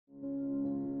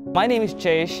My name is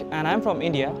Jayesh and I'm from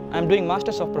India. I'm doing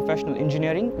Masters of Professional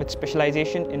Engineering with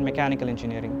specialization in Mechanical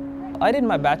Engineering. I did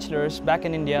my bachelor's back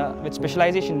in India with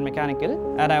specialization in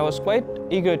mechanical, and I was quite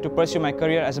eager to pursue my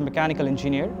career as a mechanical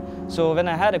engineer. So when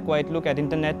I had a quiet look at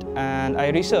internet and I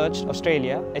researched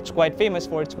Australia, it's quite famous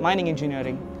for its mining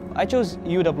engineering. I chose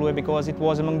UWA because it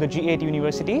was among the G8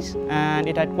 universities and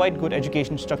it had quite good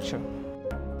education structure.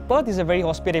 Perth is a very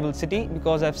hospitable city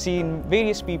because I've seen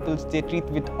various people they treat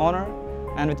with honor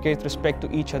and with great respect to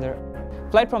each other.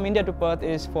 Flight from India to Perth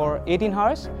is for 18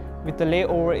 hours with a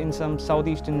layover in some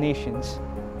southeastern nations.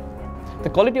 The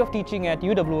quality of teaching at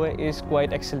UWA is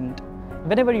quite excellent.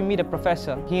 Whenever you meet a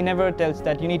professor, he never tells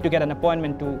that you need to get an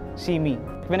appointment to see me.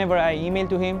 Whenever I email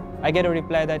to him, I get a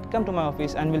reply that come to my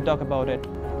office and we'll talk about it.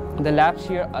 The labs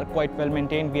here are quite well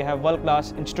maintained. We have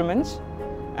world-class instruments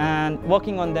and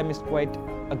working on them is quite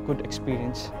a good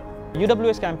experience.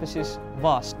 UWA's campus is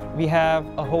vast. We have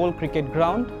a whole cricket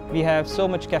ground. We have so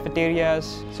much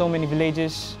cafeterias, so many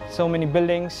villages, so many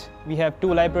buildings. We have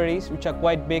 2 libraries which are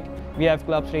quite big. We have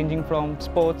clubs ranging from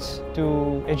sports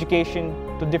to education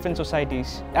to different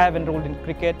societies. I have enrolled in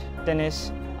cricket,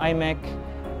 tennis, IMEC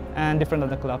and different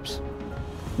other clubs.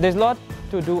 There's a lot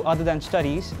to do other than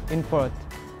studies in Perth.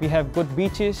 We have good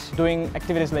beaches, doing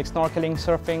activities like snorkeling,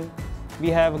 surfing. We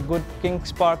have a good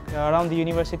King's Park around the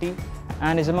university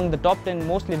and is among the top 10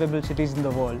 most livable cities in the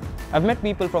world. I've met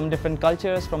people from different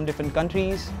cultures, from different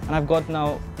countries, and I've got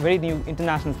now very new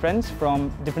international friends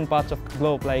from different parts of the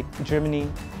globe like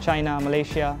Germany, China,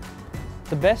 Malaysia.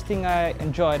 The best thing I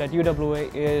enjoyed at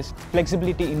UWA is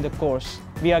flexibility in the course.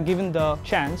 We are given the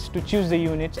chance to choose the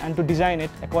units and to design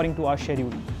it according to our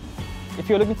schedule. If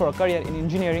you're looking for a career in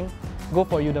engineering, go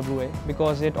for UWA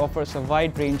because it offers a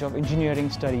wide range of engineering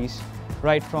studies,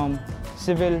 right from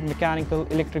civil, mechanical,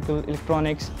 electrical,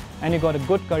 electronics, and you got a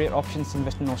good career options in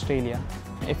Western Australia.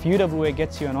 If UWA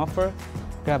gets you an offer,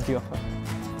 grab the offer.